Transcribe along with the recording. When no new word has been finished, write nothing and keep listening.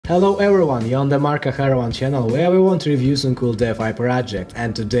Hello everyone, you're on the Marco Haravan channel where we want to review some cool DeFi project,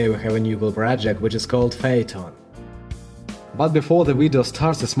 and today we have a new cool project which is called Phaeton. But before the video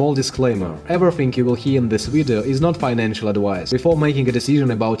starts, a small disclaimer. Everything you will hear in this video is not financial advice. Before making a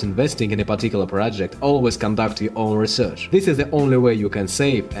decision about investing in a particular project, always conduct your own research. This is the only way you can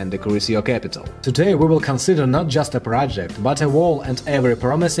save and decrease your capital. Today we will consider not just a project, but a whole and every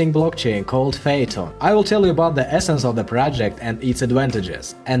promising blockchain called Phaeton. I will tell you about the essence of the project and its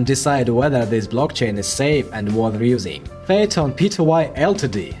advantages, and decide whether this blockchain is safe and worth using. Phaeton Pty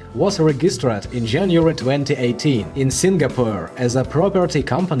Ltd was registered in January 2018 in Singapore as a property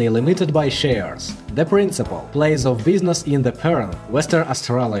company limited by shares. The principal place of business in the Perth, Western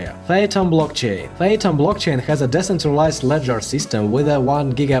Australia. Phaeton blockchain. Phaeton blockchain has a decentralized ledger system with a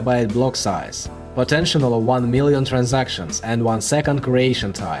 1 GB block size, potential of 1 million transactions and 1 second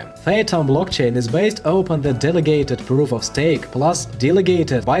creation time. Phaeton blockchain is based upon the delegated proof of stake plus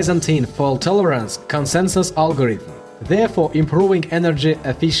delegated Byzantine fault tolerance consensus algorithm, therefore improving energy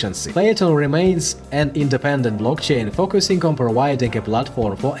efficiency. Phaeton remains an independent blockchain focusing on providing a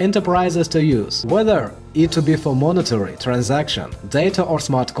platform for enterprises to use, whether it to be for monetary, transaction, data or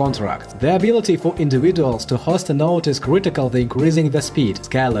smart contracts. The ability for individuals to host a node is critical to increasing the speed,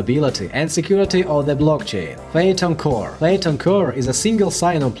 scalability and security of the blockchain. Phaeton Core. Phaeton Core is a single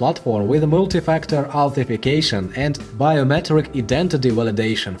sign-on platform with multi-factor authentication and biometric identity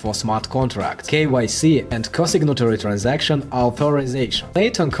validation for smart contracts, KYC and co-signatory transaction authorization.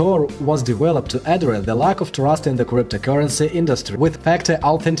 Phaeton Core was developed to address the lack of trust in the cryptocurrency industry with factor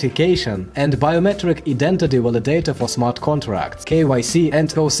authentication and biometric identity validator for smart contracts, KYC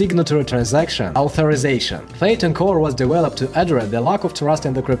and co-signatory transaction authorization. Phaeton Core was developed to address the lack of trust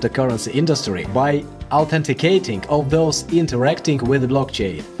in the cryptocurrency industry by authenticating of those interacting with the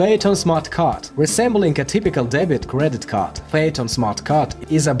blockchain. Phaeton Smart Card. Resembling a typical debit credit card, Phaeton Smart Card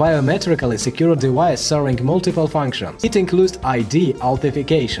is a biometrically secure device serving multiple functions. It includes ID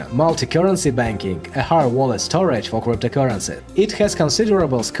authentication, multi-currency banking, a hard wallet storage for cryptocurrency. It has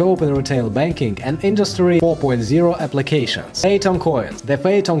considerable scope in retail banking and Industry 4.0 applications. Phaeton Coins. The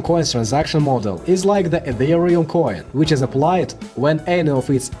Phaeton Coins transaction model is like the Ethereum coin, which is applied when any of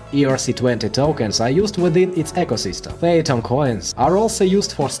its ERC20 tokens are used within its ecosystem. Phaeton Coins are also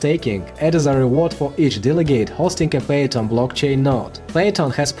used for staking, as a reward for each delegate hosting a Phaeton blockchain node.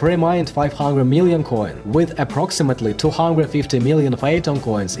 Phaeton has pre-mined 500 million coin, with approximately 250 million Phaeton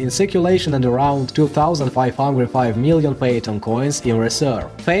coins in circulation and around 2,505 million Phaeton coins in reserve.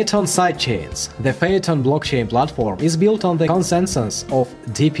 Phaeton sidechains. The Phaeton blockchain platform is built on the consensus of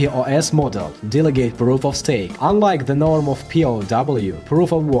DPoS model, delegate proof of stake. Unlike the norm of POW,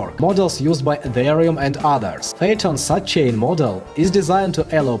 proof of work, models used by Ethereum and others, Phaeton's sidechain model is designed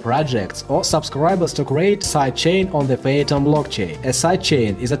to allow projects or subscribers to create sidechain on the Phaeton blockchain. A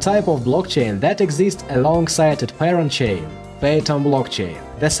sidechain is a type of blockchain that exists alongside its parent chain, Phaeton blockchain.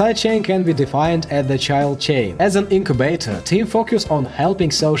 The sidechain can be defined as the child chain. As an incubator, team focus on helping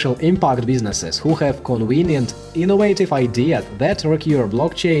social impact businesses who have convenient, innovative ideas that require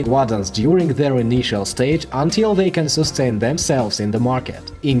blockchain guidance during their initial stage until they can sustain themselves in the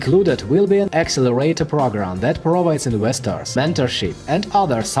market. Included will be an accelerator program that provides investors, mentorship and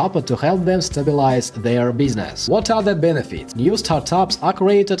other support to help them stabilize their business. What are the benefits? New startups are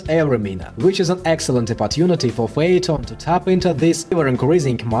created every minute, which is an excellent opportunity for Phaeton to tap into this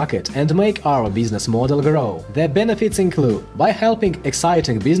ever-increasing market and make our business model grow. The benefits include by helping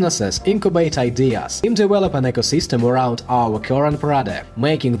exciting businesses incubate ideas, team develop an ecosystem around our current product,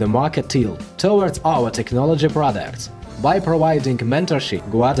 making the market tilt towards our technology products, by providing mentorship,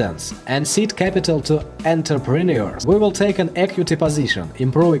 guidance, and seed capital to entrepreneurs. We will take an equity position,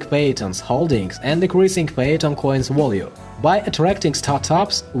 improving Phaeton's holdings and decreasing Phaeton coins volume. By attracting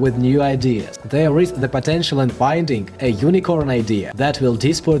startups with new ideas, there is the potential in finding a unicorn idea that will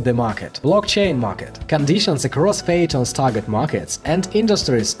dispute the market. Blockchain market. Conditions across Phaeton's target markets and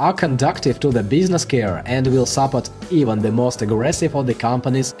industries are conducive to the business care and will support even the most aggressive of the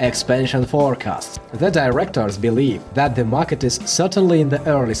company's expansion forecasts. The directors believe that the market is certainly in the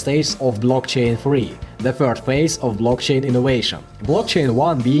early stages of blockchain 3, the third phase of blockchain innovation. Blockchain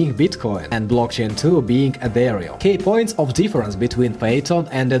 1 being Bitcoin and Blockchain 2 being Ethereum. Key points of difference between Phaeton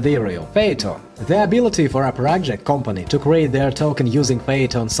and Ethereum. Phaeton The ability for a project company to create their token using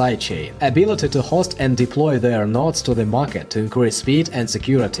Phaeton sidechain. Ability to host and deploy their nodes to the market to increase speed and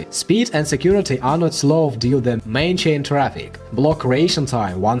security. Speed and security are not slowed due to the main chain traffic. Block creation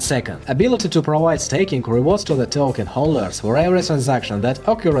time 1 second. Ability to provide staking rewards to the token holders for every transaction that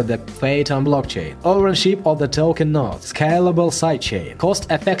occur at the Phaeton blockchain. Ownership of the token node. Scalable sidechain.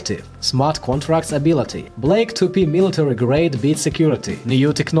 Cost effective. Smart contracts ability. Blake 2P military grade bit security.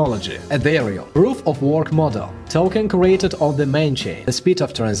 New technology. Ethereum. Proof of work model. Token created on the main chain. The speed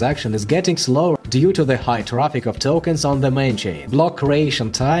of transaction is getting slower due to the high traffic of tokens on the main chain. Block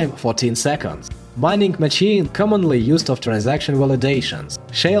creation time 14 seconds. Mining machine commonly used of transaction validations.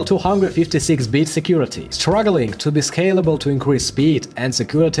 Shale 256-bit security, struggling to be scalable to increase speed and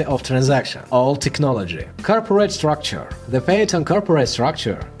security of transaction. All technology. Corporate structure. The Phaeton corporate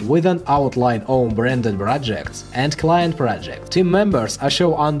structure with an outline on branded projects and client projects. Team members are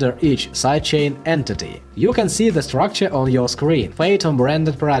shown under each sidechain entity. You can see the structure on your screen. Phaeton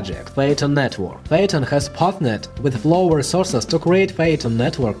branded project, Phaeton network. Phaeton has partnered with Flow Resources to create Phaeton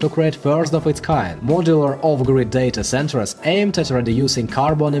network to create first of its kind modular off-grid data centers aimed at reducing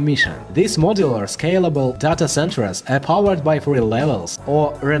carbon emission. These modular scalable data centers are powered by 3 levels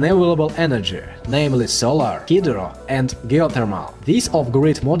or renewable energy, namely solar, hydro, and geothermal. These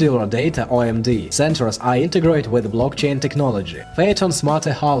off-grid modular data OMD centers are integrated with blockchain technology. Phaeton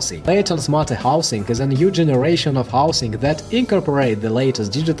Smarter Housing. Phaeton Smarter Housing is a new generation of housing that incorporate the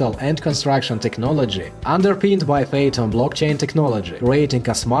latest digital and construction technology, underpinned by Phaeton blockchain technology, creating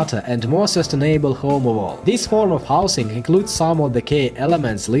a smarter and more sustainable home wall. This form of housing includes some of the key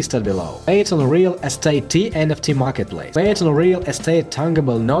elements listed below. Phaeton Real Estate T-NFT Marketplace. Phaeton Real Estate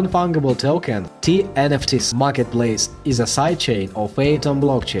Tangible Non-Fungible Token T-NFTs Marketplace is a sidechain of Phaeton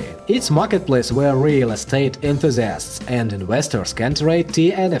blockchain. It's marketplace where real estate enthusiasts and investors can trade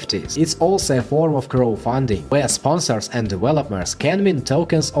T-NFTs. It's also a form of crowdfunding, where sponsors and developers can mint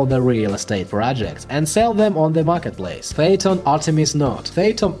tokens of the real estate projects and sell them on the marketplace. Phaeton Artemis Node.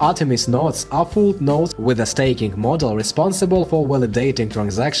 Phaeton Artemis nodes are full nodes with a staking model responsible for validating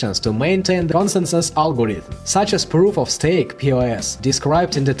transactions to maintain the consensus algorithm, such as proof of stake (POS),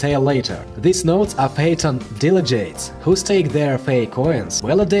 described in detail later. These nodes are Phaeton delegates, who stake their fake coins,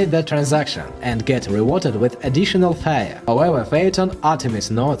 validate their transaction, and get rewarded with additional FIRE. However, Phaeton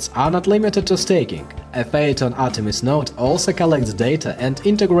Artemis nodes are not limited to staking. A Phaeton Artemis node also collects data and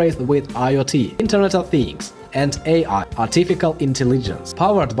integrates with IoT, Internet of Things, and AI, artificial intelligence,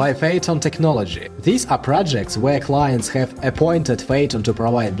 powered by Phaeton technology. These are projects where clients have appointed Phaeton to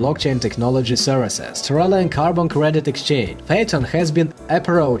provide blockchain technology services. Australian Carbon Credit Exchange. Phaeton has been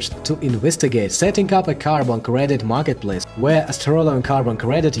approached to investigate setting up a carbon credit marketplace where Australian carbon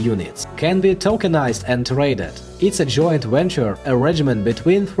credit units can be tokenized and traded. It's a joint venture arrangement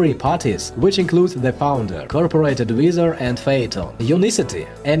between 3 parties, which includes the founder, corporate advisor, and Phaeton. Unicity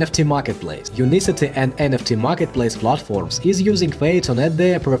NFT Marketplace. Unicity and NFT Marketplace platforms is using Phaeton as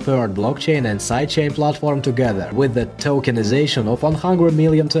their preferred blockchain and sidechain platform together with the tokenization of 100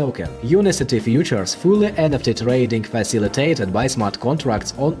 million token. Unicity futures fully NFT trading facilitated by smart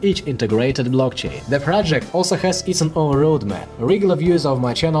contracts on each integrated blockchain. The project also has its own roadmap. Regular viewers of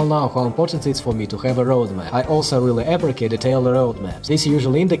my channel know how important it is for me to have a roadmap. I also really appreciate detailed roadmaps. This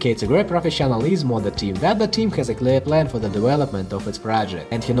usually indicates a great professionalism on the team, that the team has a clear plan for the development of its project,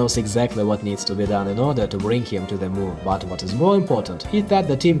 and he knows exactly what needs to be done in order to bring him to the moon. But what is more important is that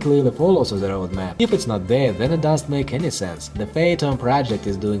the team clearly follows the roadmap. If it's not there, then it doesn't make any sense. The Phaeton project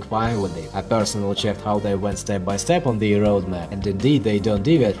is doing fine with it. I personally checked how they went step by step on the roadmap, and indeed they don't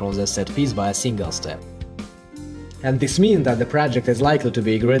deviate from the set piece by a single step. And this means that the project is likely to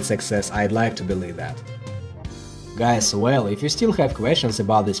be a great success. I'd like to believe that. Guys, well, if you still have questions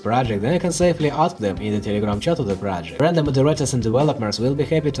about this project, then you can safely ask them in the Telegram chat of the project. Random moderators and developers will be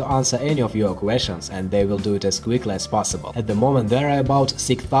happy to answer any of your questions, and they will do it as quickly as possible. At the moment there are about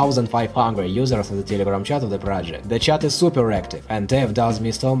 6,500 users in the Telegram chat of the project. The chat is super active, and Dev does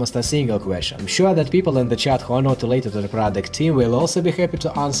miss almost a single question. I'm sure that people in the chat who are not related to the product team will also be happy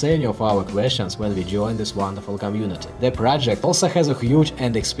to answer any of our questions when we join this wonderful community. The project also has a huge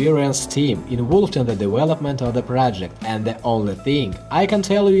and experienced team involved in the development of the project, and the only thing I can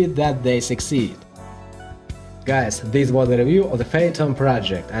tell you is that they succeed. Guys, this was a review of the Phaeton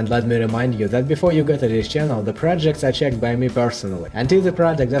project, and let me remind you that before you go to this channel, the projects are checked by me personally. Until the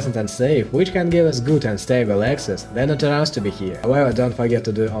project doesn't unsafe, which can give us good and stable access, then it turns to be here. However, don't forget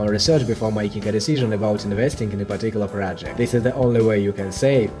to do your own research before making a decision about investing in a particular project. This is the only way you can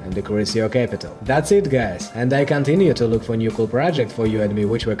save and decrease your capital. That's it, guys, and I continue to look for new cool project for you and me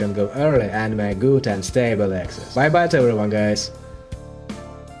which we can go early and make good and stable access. Bye bye to everyone, guys.